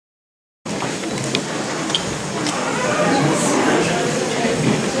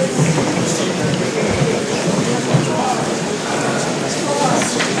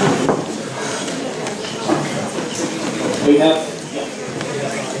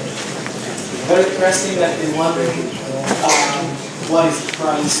very interesting that they wondering what is the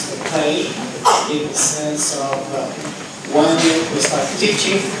price to pay in the sense of when we start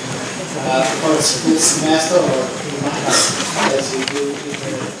teaching for a school semester or as we do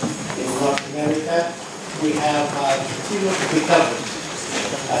in North America, we have to be covered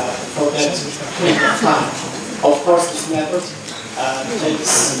for that period of time. Of course, this method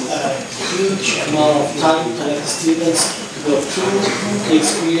takes a huge amount of time to let the students go through the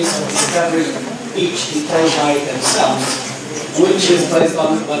experience of discovering each detail by themselves, which is based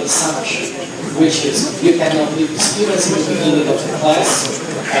on one assumption, which is you cannot leave the students in the beginning of the class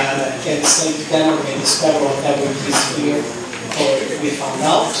and say to them, okay, discover whatever it is here or we found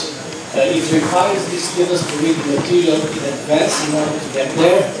out. It requires the students to read the material in advance in order to get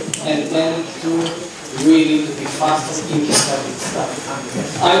there, and then to really to be faster in discovering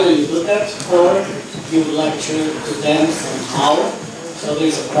stuff. Either you do that, or you lecture to them somehow. So there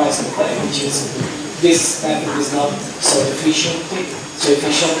is a price to pay, which is this method is not so efficient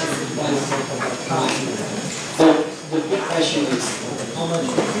when time. So the big question is how much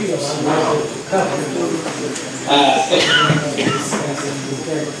material to cover.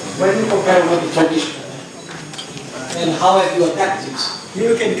 When you compare with the traditional, and how have you adapted?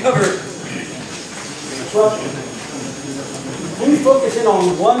 You can cover. Well, we focus in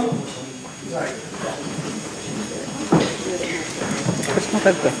on one.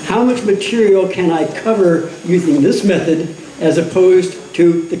 How much material can I cover using this method as opposed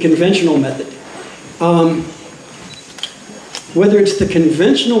to the conventional method? Whether it's the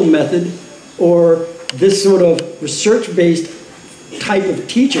conventional method or this sort of research-based type of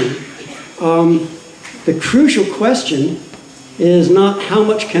teaching, the crucial question is not how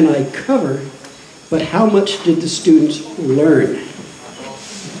much can I cover, but how much did the students learn?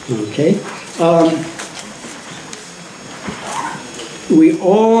 Okay? We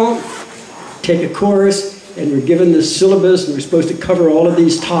all take a course and we're given the syllabus and we're supposed to cover all of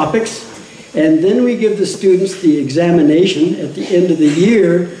these topics, and then we give the students the examination at the end of the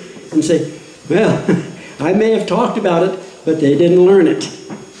year and say, well, I may have talked about it, but they didn't learn it.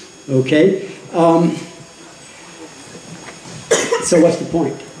 Okay? So what's the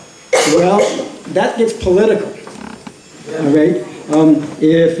point? Well, that gets political. All right?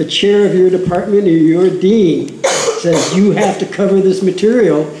 If the chair of your department or your dean says you have to cover this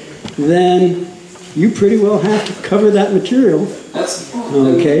material, then you pretty well have to cover that material.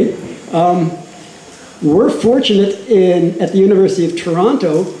 Okay? We're fortunate at the University of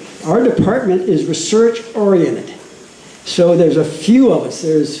Toronto, our department is research-oriented. So there's a few of us,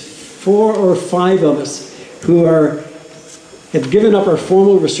 there's 4 or 5 of us who have given up our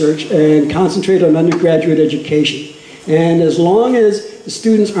formal research and concentrate on undergraduate education. And as long as the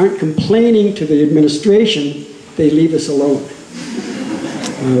students aren't complaining to the administration, they leave us alone.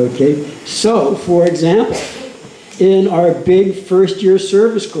 Okay? So, for example, in our big first-year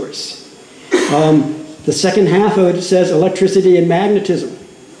service course, the second half of it says electricity and magnetism.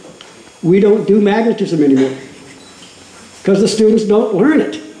 We don't do magnetism anymore because the students don't learn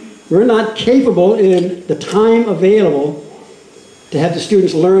it. We're not capable in the time available to have the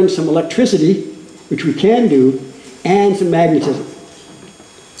students learn some electricity, which we can do, and some magnetism.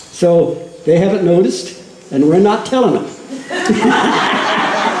 So they haven't noticed, and we're not telling them.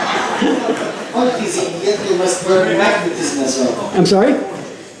 You must learn magnetism as well. I'm sorry?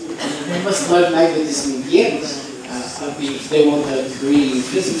 They must learn magnetism in the end. If they want a degree in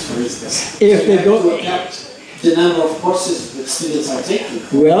physics, for instance. If they go to account the number of courses that students are taking.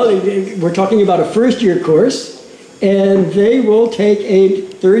 Well, we're talking about a first-year course, and they will take a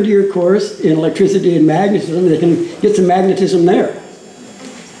third-year course in electricity and magnetism. They can get some magnetism there.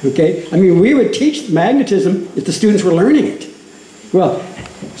 Okay? I mean, we would teach magnetism if the students were learning it. Well,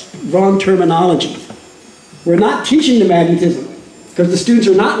 wrong terminology. We're not teaching the magnetism because the students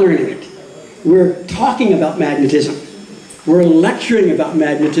are not learning it. We're talking about magnetism. We're lecturing about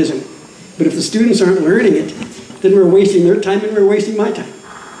magnetism. But if the students aren't learning it, then we're wasting their time and we're wasting my time.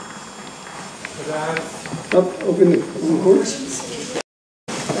 Open the course.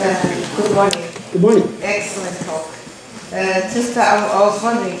 Good morning. Good morning. Excellent talk. I was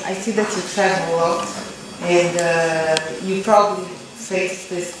wondering, I see that you travel a lot, and you probably face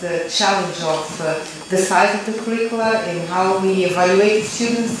this challenge of the size of the curricula and how we evaluate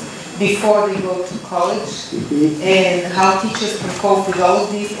students before they go to college, and how teachers can cope with all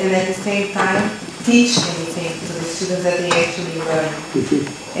of this and at the same time teach anything to the students that they actually learn.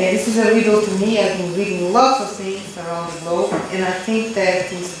 And this is a riddle to me. I've been reading lots of things around the globe, and I think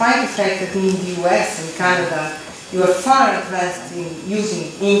that in spite of the fact that in the US and Canada you are far advanced in using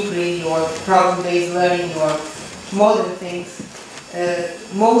inquiry or problem-based learning or modern things,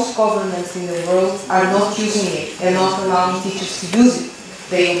 most governments in the world are not using it and not allowing teachers to use it.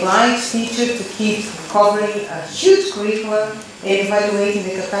 They oblige teachers to keep covering a huge curriculum and evaluating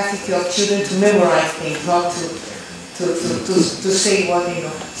the capacity of children to memorize things, not to say what they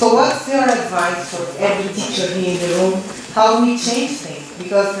know. So what's your advice for every teacher here in the room? How do we change things?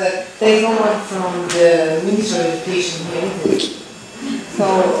 Because there's no one from the Ministry of Education here either. So,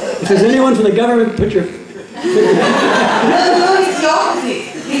 if there's anyone from the government, put your... No, it's the opposite.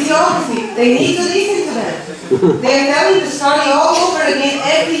 It's the opposite. They need to listen to them. They're telling the story all over again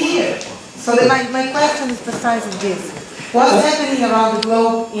every year. So my question is precisely this. What's happening around the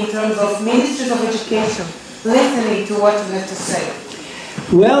globe in terms of ministries of education listening to what you have to say?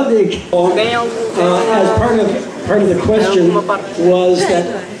 Well, as part of the question was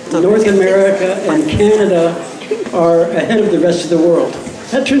that North America and Canada are ahead of the rest of the world.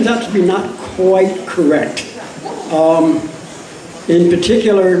 That turns out to be not quite correct. In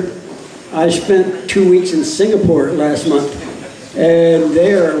particular, I spent 2 weeks in Singapore last month, and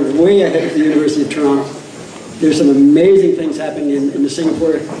they are way ahead of the University of Toronto. There's some amazing things happening in the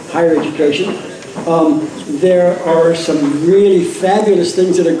Singapore higher education. There are some really fabulous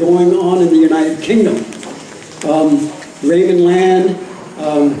things that are going on in the United Kingdom. Raymond Land,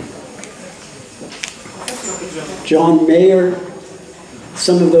 John Mayer,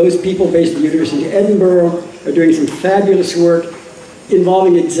 some of those people based at the University of Edinburgh are doing some fabulous work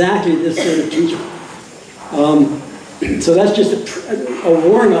involving exactly this sort of teaching. So that's just a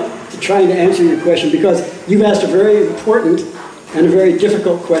warm-up to trying to answer your question, because you've asked a very important and a very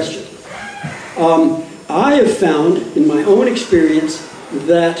difficult question. I have found, in my own experience,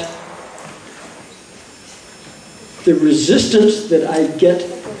 that the resistance that I get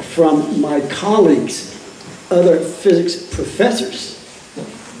from my colleagues, other physics professors,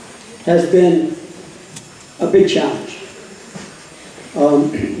 has been a big challenge.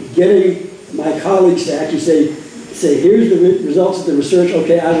 Getting my colleagues to actually say here's the results of the research,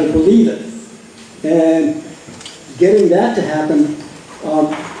 okay, I will believe it. And getting that to happen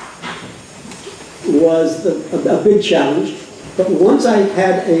was a big challenge. But once I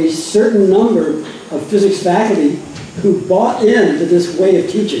had a certain number of physics faculty who bought into this way of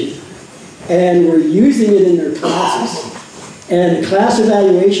teaching and were using it in their classes, and the class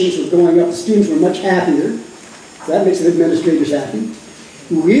evaluations were going up, the students were much happier. That makes the administrators happy.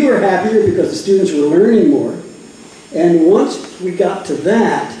 We were happier because the students were learning more. And once we got to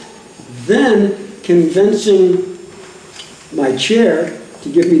that, then convincing my chair to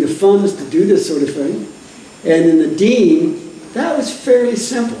give me the funds to do this sort of thing, and then the dean, that was fairly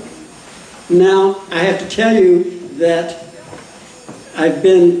simple. Now, I have to tell you that I've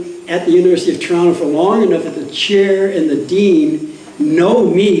been at the University of Toronto for long enough that the chair and the dean know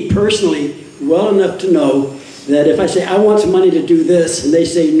me personally well enough to know that if I say, I want some money to do this, and they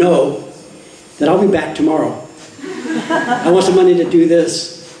say no, that I'll be back tomorrow. I want some money to do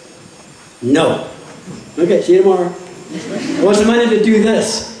this. No. Okay, see you tomorrow. I want some money to do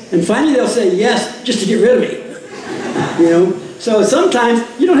this. And finally they'll say yes, just to get rid of me. You know? So sometimes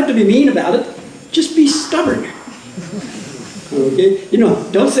you don't have to be mean about it. Just be stubborn. Okay? You know,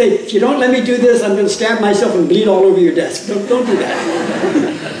 don't say, if you don't let me do this, I'm going to stab myself and bleed all over your desk. Don't do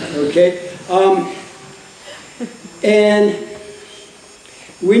that. Okay? And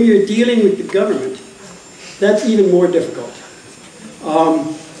when you're dealing with the government, that's even more difficult.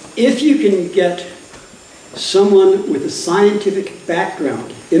 If you can get someone with a scientific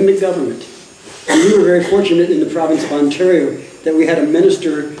background in the government, and we were very fortunate in the province of Ontario that we had a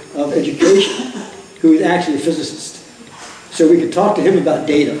minister of education who was actually a physicist. So we could talk to him about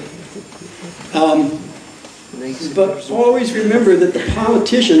data. But always remember that the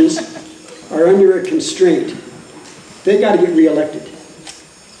politicians are under a constraint. They got to get reelected.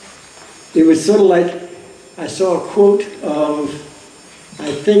 It was sort of like, I saw a quote of,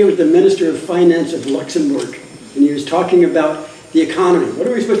 I think it was the Minister of Finance of Luxembourg, and he was talking about the economy. What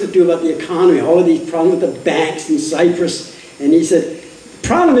are we supposed to do about the economy? All of these problems with the banks in Cyprus. And he said, the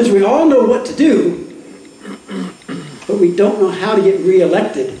problem is we all know what to do, but we don't know how to get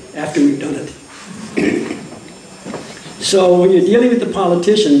reelected after we've done it. So when you're dealing with the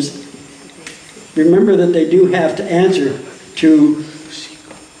politicians, remember that they do have to answer to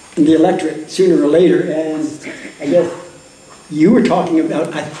the electorate sooner or later. And I guess you were talking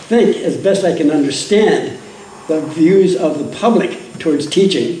about, I think, as best I can understand, the views of the public towards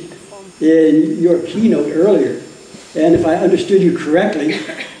teaching in your keynote earlier. And if I understood you correctly,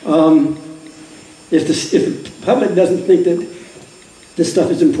 if the public doesn't think that this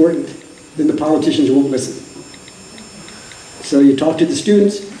stuff is important, then the politicians won't listen. So you talk to the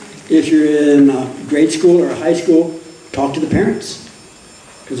students. If you're in grade school or high school, talk to the parents.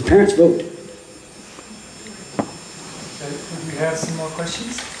 because the parents vote. Okay, do we have some more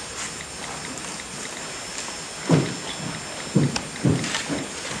questions?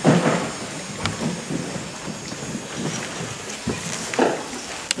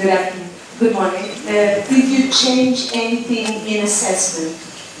 Good afternoon. Good morning. Did you change anything in assessment?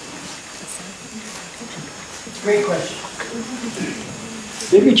 Great question.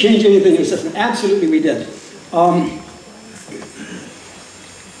 Did we change anything in assessment? Absolutely we did.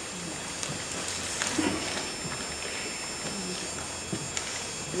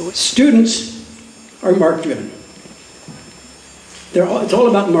 Students are mark driven. It's all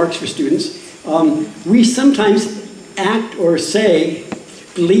about marks for students. We sometimes act or say,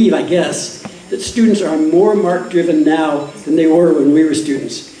 believe, I guess, that students are more mark driven now than they were when we were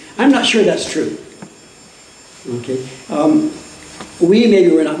students. I'm not sure that's true. Okay. We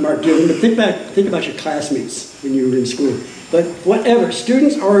maybe were not mark driven, but think about your classmates when you were in school. But whatever,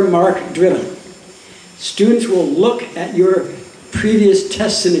 students are mark driven. Students will look at your previous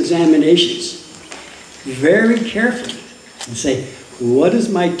tests and examinations very carefully and say, what does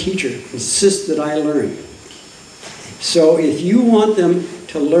my teacher insist that I learn? So if you want them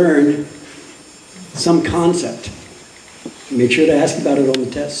to learn some concept, make sure to ask about it on the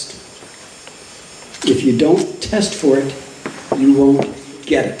test. If you don't test for it, you won't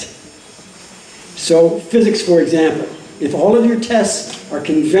get it. So physics, for example, if all of your tests are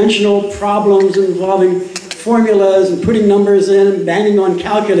conventional problems involving formulas and putting numbers in and banging on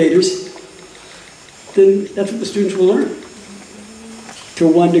calculators, then that's what the students will learn to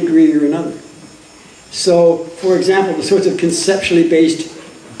one degree or another. So, for example, the sorts of conceptually based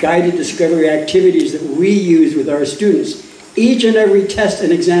guided discovery activities that we use with our students, each and every test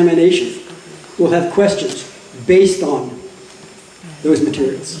and examination will have questions based on those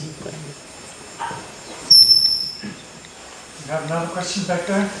materials. We have another question back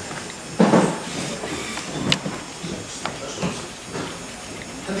there.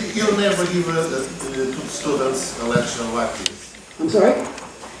 You never give to the students a lecture like this. I'm sorry?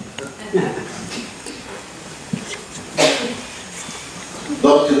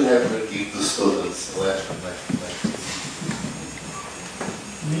 Don't you ever give the students a lecture like this?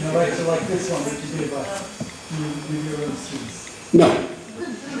 You mean a lecture like this one that you give your own students? No.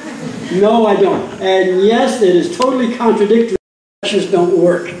 No, I don't. And yes, it is totally contradictory. Lectures don't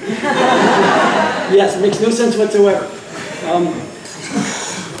work. Yes, it makes no sense whatsoever.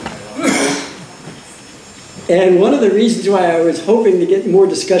 And one of the reasons why I was hoping to get more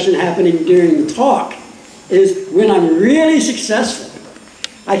discussion happening during the talk is when I'm really successful,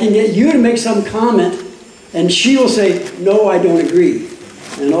 I can get you to make some comment and she will say, no, I don't agree.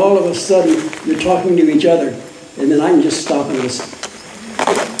 And all of a sudden, you're talking to each other and then I can just stop and listen.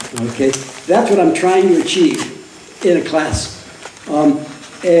 Okay? That's what I'm trying to achieve in a class.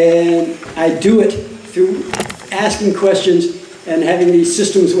 And I do it through asking questions and having these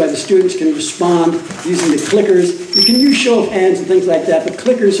systems where the students can respond using the clickers. You can use show of hands and things like that, but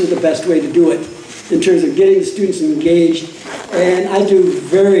clickers are the best way to do it in terms of getting the students engaged. And I do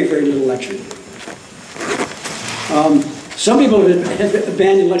very, very little lecturing. Some people have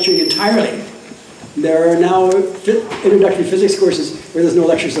abandoned lecturing entirely. There are now introductory physics courses where there's no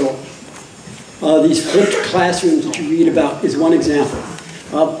lectures at all. These flipped classrooms that you read about is one example.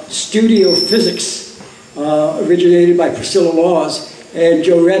 Studio physics originated by Priscilla Laws and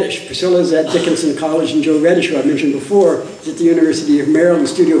Joe Reddish. Priscilla's at Dickinson College, and Joe Reddish, who I mentioned before, is at the University of Maryland.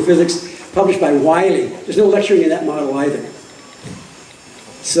 Studio physics, published by Wiley. There's no lecturing in that model either.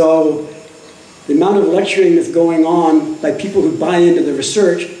 So the amount of lecturing that's going on by people who buy into the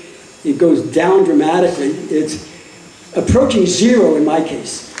research, it goes down dramatically. It's approaching zero in my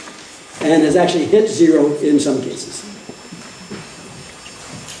case, and has actually hit zero in some cases.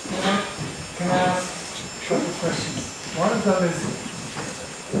 Can I ask a couple of questions? One of them is,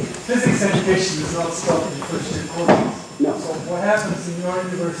 physics education is not stopped in first year courses. No. So what happens in your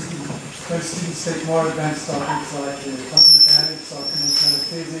university when students take more advanced topics like quantum mechanics or kinetic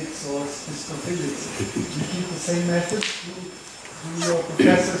physics or statistical physics? Do you keep the same method? Do your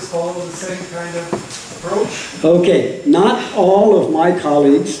professors follow the same kind of approach? Okay, not all of my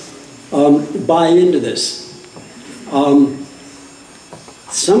colleagues buy into this.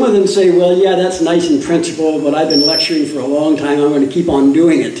 Some of them say, well, yeah, that's nice in principle, but I've been lecturing for a long time, I'm going to keep on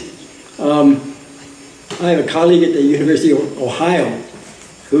doing it. I have a colleague at the University of Ohio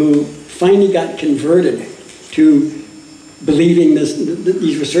who finally got converted to believing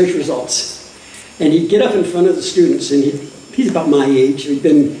these research results. And he'd get up in front of the students, and he's about my age, he'd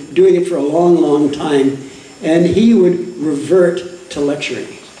been doing it for a long, long time, and he would revert to lecturing.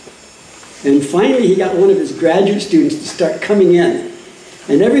 And finally he got one of his graduate students to start coming in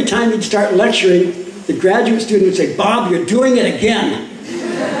And every time he'd start lecturing, the graduate student would say, "Bob, you're doing it again."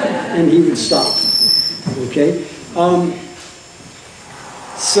 And he would stop. Okay?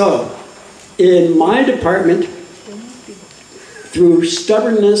 So, in my department, through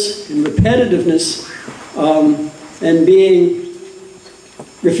stubbornness and repetitiveness, and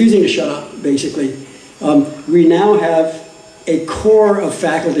refusing to shut up, basically, we now have a core of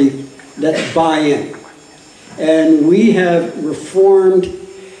faculty that buy in. And we have reformed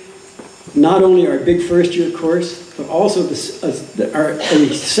not only our big first-year course, but also a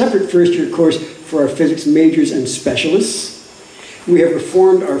separate first-year course for our physics majors and specialists. We have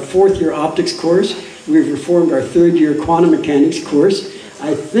reformed our fourth-year optics course. We've reformed our third-year quantum mechanics course.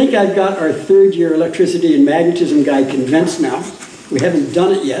 I think I've got our third-year electricity and magnetism guy convinced now. We haven't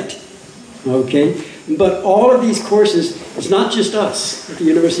done it yet, okay? But all of these courses, it's not just us at the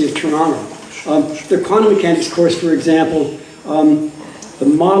University of Toronto. The quantum mechanics course, for example, the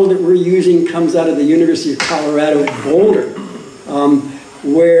model that we're using comes out of the University of Colorado Boulder,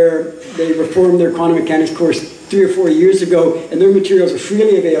 where they reformed their quantum mechanics course 3 or 4 years ago, and their materials are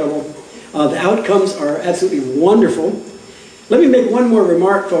freely available. The outcomes are absolutely wonderful. Let me make one more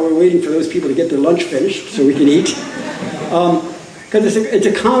remark while we're waiting for those people to get their lunch finished so we can eat. Because it's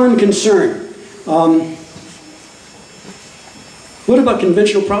a common concern. What about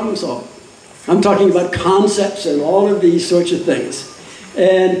conventional problem solving? I'm talking about concepts and all of these sorts of things.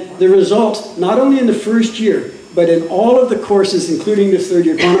 And the results, not only in the first year, but in all of the courses, including this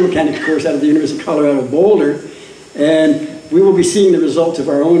third-year quantum mechanics course out of the University of Colorado Boulder, and we will be seeing the results of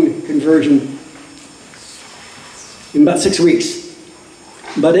our own conversion in about 6 weeks.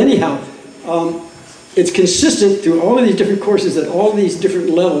 But anyhow, it's consistent through all of these different courses at all these different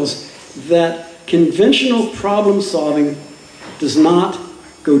levels that conventional problem solving does not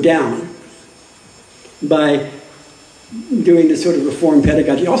go down by doing this sort of reform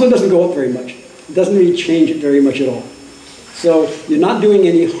pedagogy. It also doesn't go up very much. It doesn't really change it very much at all. So you're not doing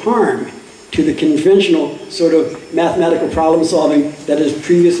any harm to the conventional sort of mathematical problem solving that has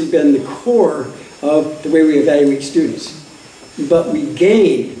previously been the core of the way we evaluate students. But we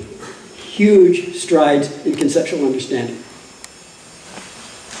gain huge strides in conceptual understanding.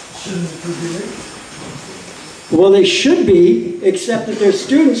 Shouldn't it be late? Well, they should be, except that their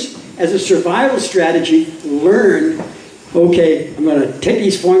students, as a survival strategy, learn, okay, I'm going to take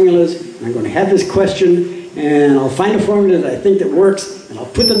these formulas, and I'm going to have this question, and I'll find a formula that I think that works, and I'll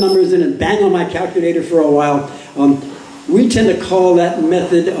put the numbers in and bang on my calculator for a while. We tend to call that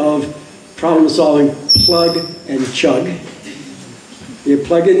method of problem solving plug and chug. You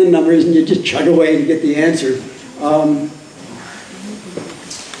plug in the numbers and you just chug away to get the answer.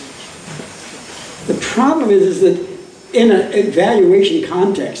 The problem is that in an evaluation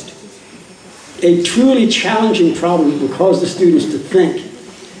context, a truly challenging problem will cause the students to think.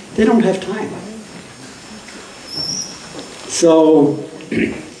 They don't have time. So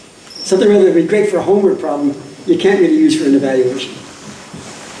something that would be great for a homework problem, you can't really use for an evaluation.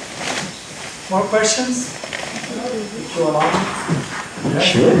 More questions? If you allow me.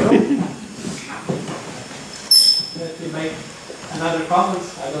 Sure. Let me make another comment.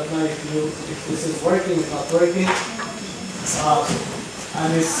 I don't know if this is working, it's not working.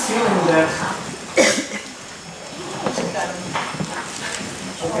 I'm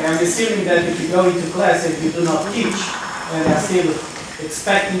assuming that if you go into class and you do not teach, and are still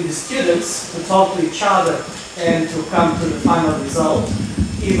expecting the students to talk to each other and to come to the final result,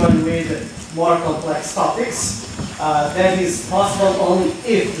 even with more complex topics, that is possible only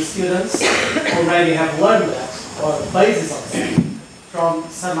if the students already have learned that, or the basis of it, from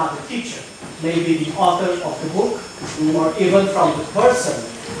some other teacher, maybe the author of the book, or even from the person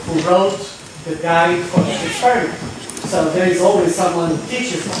who wrote the guide for the experiment. So there is always someone who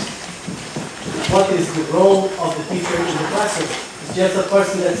teaches them. What is the role of the teacher in the classroom? Is just a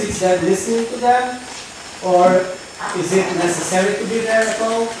person that sits there listening to them? Or is it necessary to be there at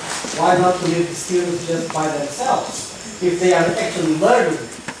all? Why not to leave the students just by themselves? If they are actually learning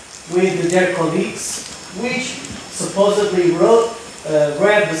with their colleagues, which supposedly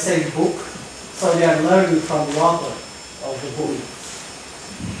read the same book, so they are learning from the author of the book.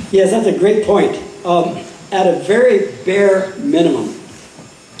 Yes, that's a great point. At a very bare minimum,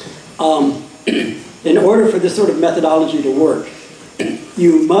 in order for this sort of methodology to work,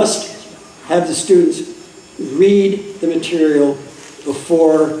 you must have the students read the material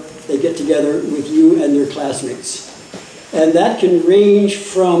before they get together with you and their classmates. And that can range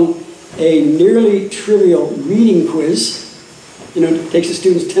from a nearly trivial reading quiz, it takes the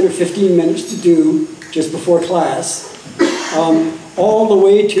students 10 or 15 minutes to do just before class, all the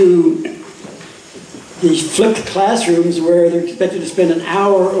way to these flipped classrooms where they're expected to spend an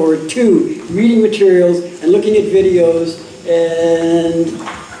hour or two reading materials and looking at videos and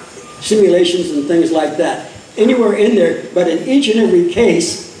simulations and things like that. Anywhere in there, but in each and every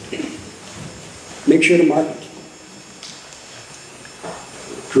case, make sure to mark it.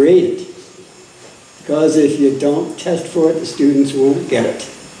 Grade it. Because if you don't test for it, the students won't get it.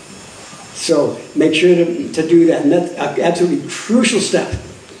 So make sure to do that. And that's an absolutely crucial step,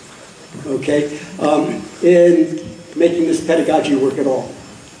 okay, in making this pedagogy work at all.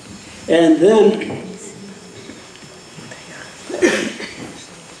 And then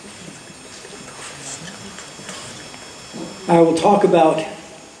I will talk about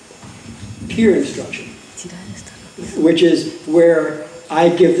peer instruction, which is where I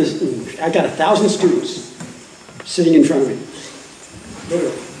give this, I got 1,000 students sitting in front of me,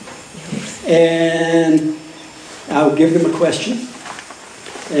 literally. And I'll give them a question,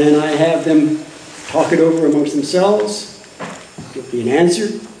 and I have them talk it over amongst themselves, give me an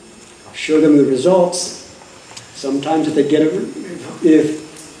answer, I'll show them the results. Sometimes if they get it, if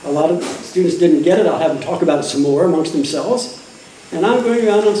a lot of students didn't get it, I'll have them talk about it some more amongst themselves. And I'm going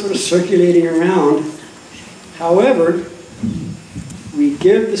around and sort of circulating around. However, we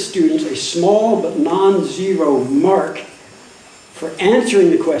give the students a small but non-zero mark for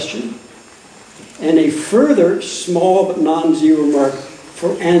answering the question, and a further small but non-zero mark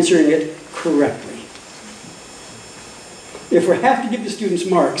for answering it correctly. If we have to give the students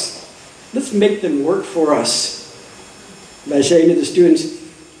marks, let's make them work for us by saying to the students,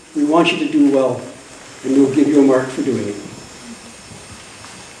 we want you to do well, and we'll give you a mark for doing it.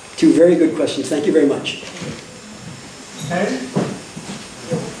 Two very good questions. Thank you very much. Okay.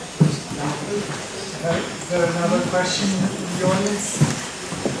 Is there another question in the audience?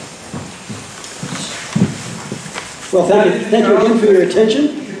 Well, thank you again for your attention.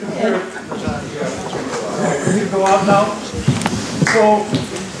 We go out now. So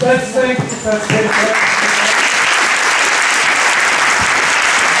let's thank Professor.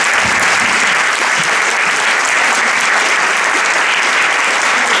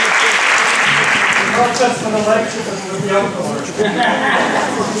 Not just for the lecture, but for the outdoors.